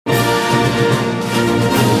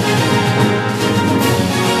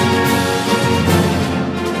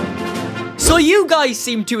guys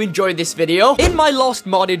seem to enjoy this video. In my last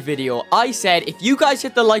modded video, I said if you guys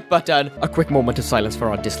hit the like button, a quick moment of silence for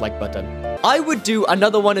our dislike button, I would do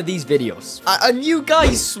another one of these videos. And you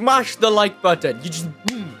guys smash the like button. You just,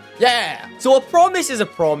 yeah. So a promise is a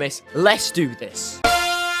promise. Let's do this.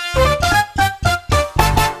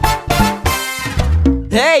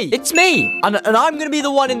 Hey, it's me, and I'm gonna be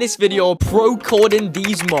the one in this video pro-coding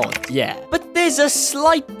these mods, yeah. But there's a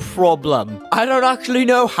slight problem. I don't actually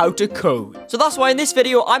know how to code. So that's why in this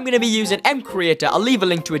video, I'm gonna be using MCreator. I'll leave a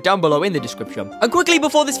link to it down below in the description. And quickly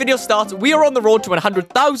before this video starts, we are on the road to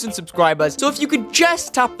 100,000 subscribers. So if you could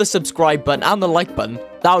just tap the subscribe button and the like button,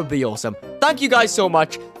 that would be awesome. Thank you guys so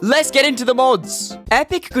much. Let's get into the mods.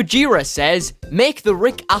 Epic Gojira says, make the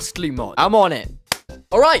Rick Astley mod. I'm on it.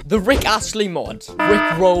 Alright, the Rick Astley mod.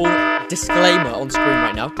 Rickroll disclaimer on screen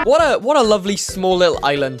right now. What a lovely small little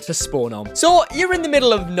island to spawn on. So, you're in the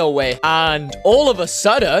middle of nowhere, and all of a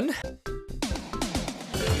sudden...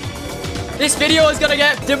 this video is gonna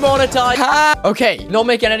get demonetized. Okay, not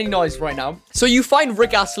making any noise right now. So you find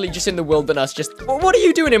Rick Astley just in the wilderness. What are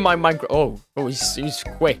you doing in my Minecraft? Oh, he's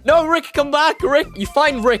quick. No, Rick, come back, Rick. You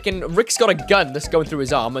find Rick, and Rick's got a gun that's going through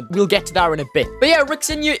his arm, and we'll get to that in a bit. But yeah, Rick's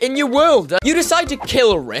in your world. You decide to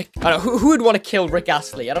kill Rick. I don't know, who would want to kill Rick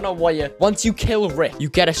Astley? I don't know why once you kill Rick, you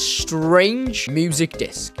get a strange music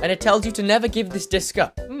disc, and it tells you to never give this disc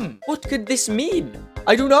up. What could this mean?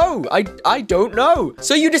 I don't know. I don't know.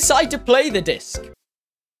 So you decide to play the disc.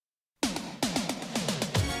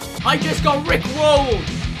 I just got Rickrolled.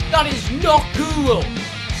 That is not cool.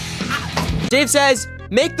 Dave says,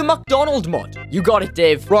 make the McDonald's mod. You got it,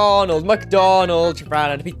 Dave. Ronald McDonald,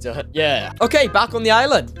 Japan and Pizza Hut. Yeah. Okay, back on the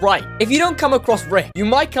island. Right. If you don't come across Rick, you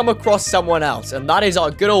might come across someone else. And that is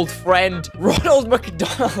our good old friend, Ronald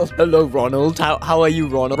McDonald. Hello, Ronald. How are you,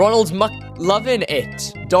 Ronald? Ronald's loving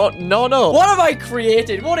it. No. What have I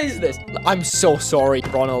created? What is this? I'm so sorry,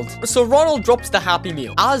 Ronald. So Ronald drops the Happy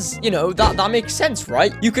Meal. As, you know, that makes sense,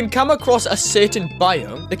 right? You can come across a certain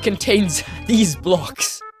biome that contains these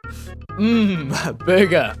blocks.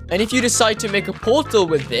 Burger. And if you decide to make a portal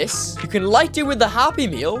with this, you can light it with the Happy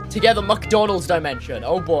Meal to get the McDonald's dimension.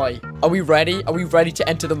 Oh boy. Are we ready? Are we ready to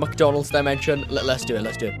enter the McDonald's dimension? Let's do it.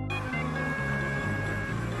 Let's do it.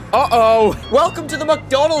 Uh-oh. Welcome to the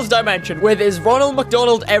McDonald's dimension, where there's Ronald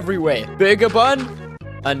McDonald everywhere. Burger bun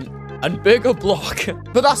and burger block.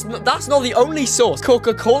 But that's not the only source.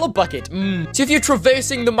 Coca-Cola bucket. So if you're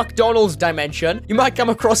traversing the McDonald's dimension, you might come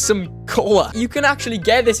across some cola. You can actually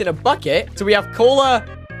get this in a bucket. So we have cola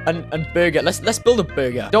and burger. Let's build a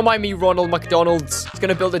burger. Don't mind me, Ronald McDonald's. It's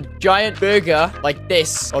gonna build a giant burger like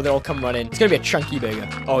this. Oh, they all come running. It's gonna be a chunky burger.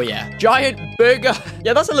 Oh yeah, giant burger.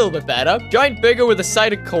 Yeah, that's a little bit better. Giant burger with a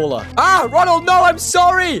side of cola. Ah, Ronald, no, I'm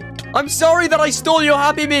sorry. I'm sorry that I stole your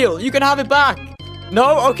Happy Meal. You can have it back.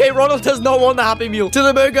 No? Okay, Ronald does not want the Happy Meal. To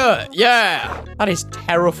the burger. Yeah. That is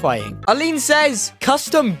terrifying. Aline says,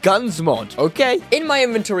 Custom Guns mod. Okay. In my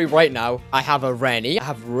inventory right now, I have a Rennie. I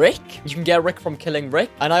have Rick. You can get Rick from killing Rick.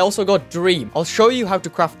 And I also got Dream. I'll show you how to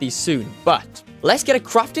craft these soon. But let's get a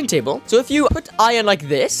crafting table. So if you put iron like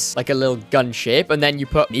this, like a little gun shape, and then you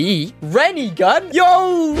put me, Rennie gun.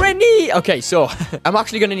 Yo, Rennie. Okay, so I'm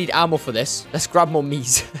actually going to need ammo for this. Let's grab more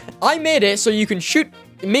me's. I made it so you can shoot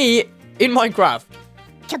me in Minecraft.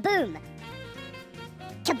 Kaboom!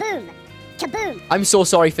 Kaboom! Kaboom! I'm so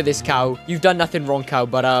sorry for this, cow. You've done nothing wrong, cow,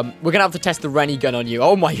 but we're gonna have to test the Rennie gun on you.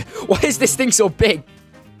 Oh my, why is this thing so big?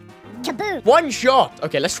 Kaboom! One shot.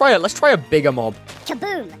 Okay, let's try a bigger mob.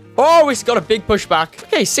 Kaboom! Oh, it's got a big pushback.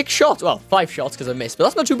 Okay, 6 shots. Well, 5 shots because I missed, but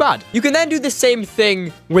that's not too bad. You can then do the same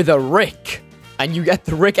thing with a Rick. And you get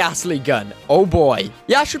the Rick Astley gun. Oh boy.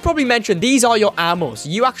 Yeah, I should probably mention, these are your ammo, so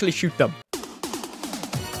you actually shoot them.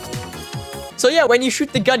 So yeah, when you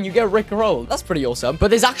shoot the gun, you get Rickrolled. That's pretty awesome.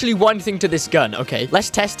 But there's actually one thing to this gun. Okay,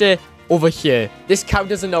 let's test it over here. This cow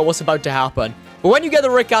doesn't know what's about to happen. But when you get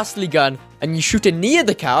the Rick Astley gun and you shoot it near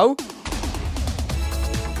the cow...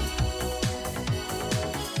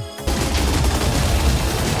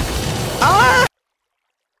 ah!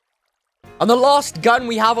 And the last gun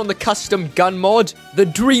we have on the custom gun mod, the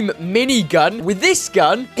Dream minigun. With this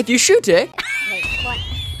gun, if you shoot it... Wait, what?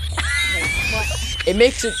 It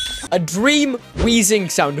makes it a Dream wheezing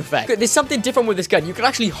sound effect. There's something different with this gun. You can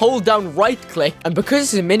actually hold down right click, and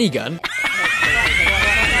because it's a minigun...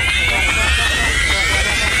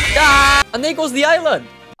 ah! And there goes the island.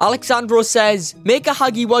 Alexandro says, make a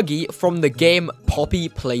Huggy Wuggy from the game Poppy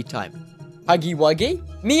Playtime. Huggy Wuggy?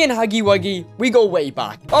 Me and Huggy Wuggy, we go way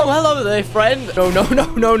back. Oh, hello there, friend. No.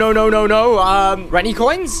 Rennie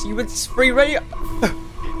coins? You with free Rennie?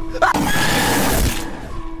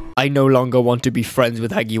 I no longer want to be friends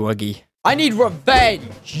with Huggy Wuggy. I need revenge.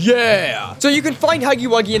 Yeah. So you can find Huggy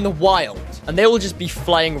Wuggy in the wild, and they will just be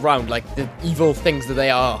flying around like the evil things that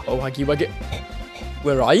they are. Oh, Huggy Wuggy.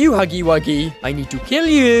 Where are you, Huggy Wuggy? I need to kill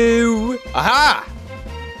you. Aha!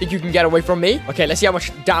 Think you can get away from me? Okay, let's see how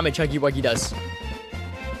much damage Huggy Wuggy does.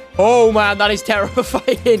 Oh, man, that is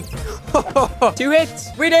terrifying. 2 hits.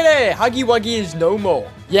 We did it. Huggy Wuggy is no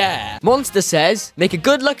more. Yeah. Monster says, make a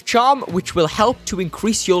good luck charm, which will help to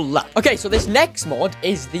increase your luck. Okay, so this next mod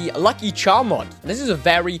is the Lucky Charm mod. This is a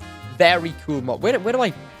very cool mod. Where do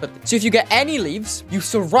I put this? So if you get any leaves, you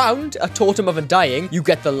surround a totem of undying, you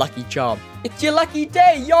get the lucky charm. It's your lucky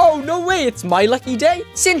day. Yo, no way. It's my lucky day.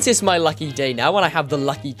 Since it's my lucky day now and I have the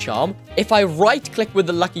lucky charm, if I right click with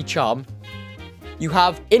the lucky charm, you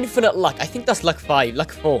have infinite luck. I think that's luck 5,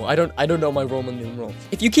 luck 4. I don't know my Roman numerals.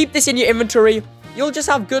 If you keep this in your inventory, you'll just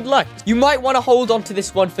have good luck. You might want to hold on to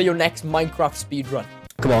this one for your next Minecraft speedrun.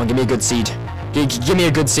 Come on, give me a good seed. Give me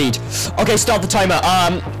a good seed. Okay, start the timer.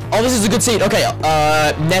 Oh, this is a good seed. Okay,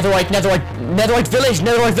 netherite village,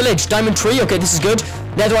 diamond tree. Okay, this is good.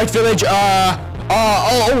 Netherite village,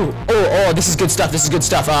 this is good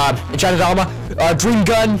stuff. Enchanted armor, dream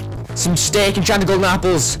gun, some steak, enchanted golden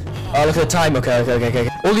apples. Look at the time. Okay.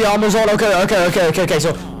 All the armor's on. Okay.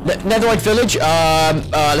 So, netherite village.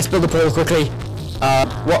 Let's build a portal quickly.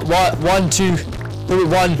 1, 2,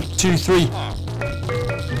 3.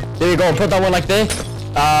 There you go. Put that one like there.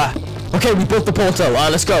 Okay, we built the portal.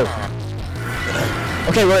 Let's go.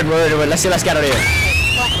 Okay, we're in. Let's get out of here.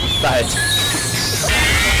 That hit.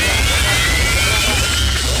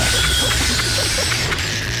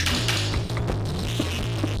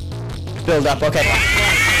 Build up. Okay.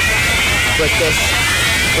 Break this.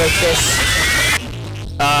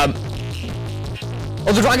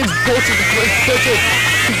 Oh, the dragon's portal.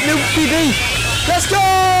 New PB. Let's go!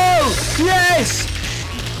 Yes!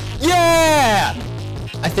 Yeah!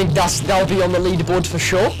 I think that'll be on the leaderboard for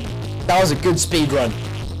sure. That was a good speed run.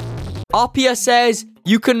 RPS says,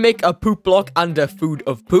 you can make a poop block and a food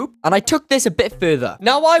of poop. And I took this a bit further.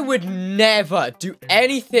 Now, I would never do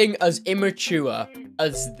anything as immature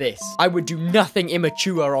as this. I would do nothing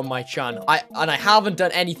immature on my channel. I haven't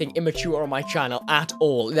done anything immature on my channel at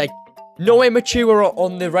all. Like, no immature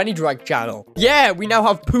on the Renidrag channel. Yeah, we now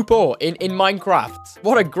have poop ore in Minecraft.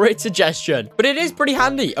 What a great suggestion. But it is pretty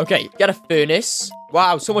handy. Okay, get a furnace.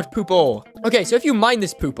 Wow, so much poop ore. Okay, so if you mine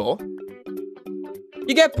this poop ore,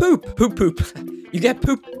 you get poop. Poop. You get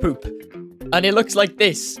poop. And it looks like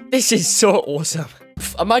this. This is so awesome.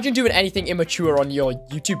 Imagine doing anything immature on your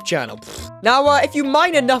YouTube channel. Now, if you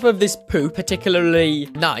mine enough of this poop, particularly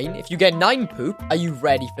 9, if you get 9 poop, are you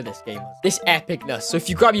ready for this, gamers? This epicness. So if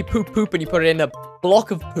you grab your poop and you put it in a block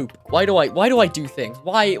of poop. Why do I do things?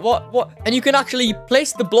 Why? What? And you can actually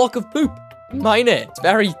place the block of poop. Mine it. It's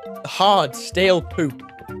very hard, stale poop.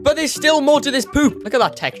 But there's still more to this poop. Look at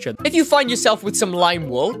that texture. If you find yourself with some lime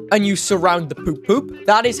wool and you surround the poop,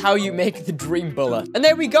 that is how you make the dream bullet. And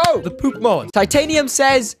there we go, the poop mod. Titanium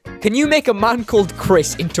says, can you make a man called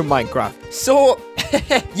Chris into Minecraft? So,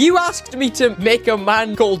 you asked me to make a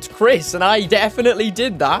man called Chris, and I definitely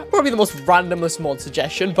did that. Probably the most randomest mod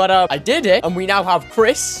suggestion, but I did it, and we now have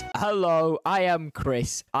Chris. Hello, I am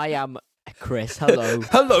Chris. Chris, hello.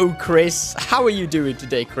 Hello, Chris. How are you doing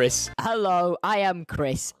today, Chris? Hello, I am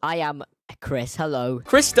Chris. Chris, hello.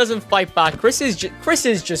 Chris doesn't fight back. Chris is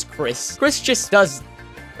just Chris. Chris just does...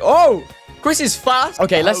 Oh! Chris is fast.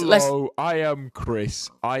 Okay, let's... Hello, I am Chris.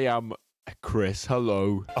 Chris,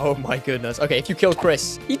 hello. Oh my goodness. Okay, if you kill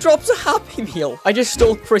Chris, he drops a Happy Meal. I just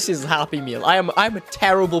stole Chris's Happy Meal. I'm a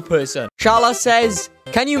terrible person. Shala says,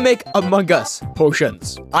 can you make Among Us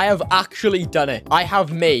potions? I have actually done it. I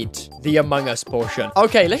have made the Among Us potion.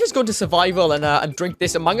 Okay, let's just go into survival and drink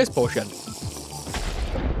this Among Us potion.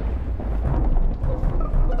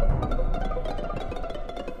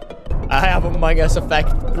 I have Among Us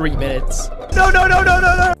effect 3 minutes. No.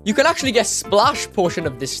 You can actually get splash portion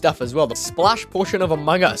of this stuff as well. The splash portion of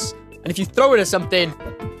Among Us. And if you throw it at something,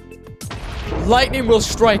 lightning will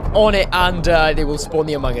strike on it and they will spawn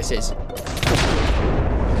the Among Us's.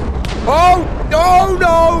 Oh,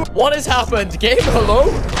 no. What has happened? Game,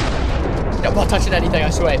 hello? I'm not touching anything, I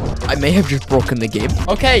swear. I may have just broken the game.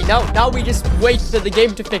 Okay, now we just wait for the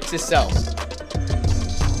game to fix itself.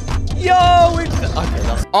 Yo,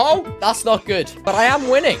 that's not good. But I am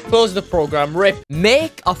winning. Close the program. Rip.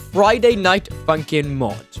 Make a Friday night funkin'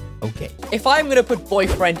 mod. Okay. If I'm gonna put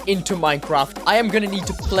boyfriend into Minecraft, I am gonna need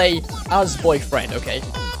to play as boyfriend, okay?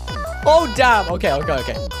 Oh, damn. Okay.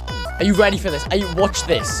 Are you ready for this? Watch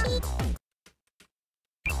this.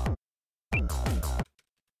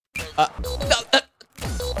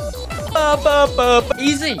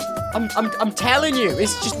 Easy. I'm telling you,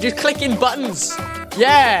 it's just you're clicking buttons.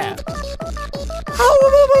 Yeah.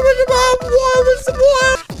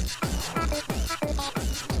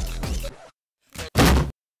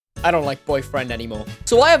 I don't like boyfriend anymore.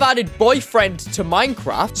 So I have added boyfriend to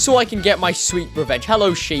Minecraft so I can get my sweet revenge.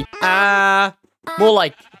 Hello, sheep. More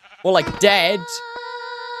like dead.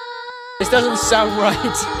 This doesn't sound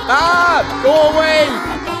right. Go away.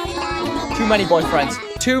 Too many boyfriends.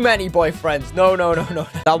 Too many boyfriends. No.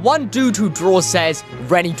 That one dude who draws says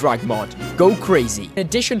Renidrag mod. Go crazy. In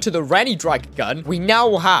addition to the Renidrag gun, we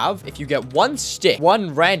now have, if you get 1 stick,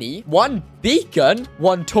 1 Reni, 1 beacon,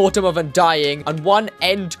 1 totem of undying, and 1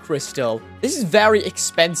 end crystal. This is very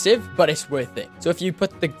expensive, but it's worth it. So if you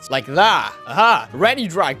put the, like that,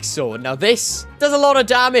 Renidrag sword. Now this does a lot of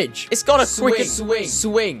damage. It's got a quick swing.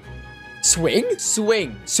 Swing? Swing.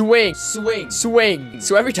 Swing. Swing. Swing.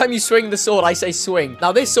 So every time you swing the sword, I say swing.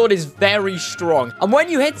 Now, this sword is very strong. And when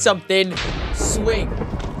you hit something, swing.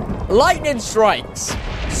 Lightning strikes.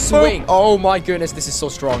 Swing. Oh my goodness, this is so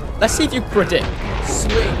strong. Let's see if you crit it.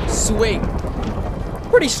 Swing. Swing.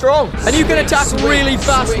 Pretty strong. And you can attack really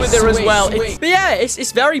fast with it as well. But yeah,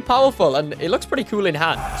 it's very powerful. And it looks pretty cool in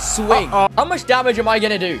hand. Swing. How much damage am I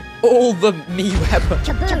going to do? All the me weapon.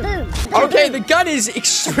 Kaboom! Okay, the gun is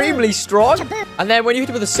extremely strong. And then when you hit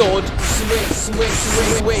it with a sword,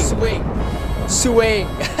 swing.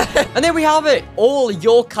 And there we have it. All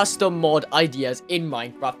your custom mod ideas in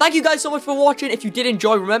Minecraft. Thank you guys so much for watching. If you did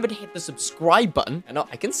enjoy, remember to hit the subscribe button. And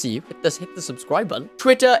I can see you. Hit the subscribe button.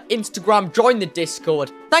 Twitter, Instagram, join the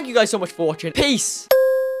Discord. Thank you guys so much for watching. Peace.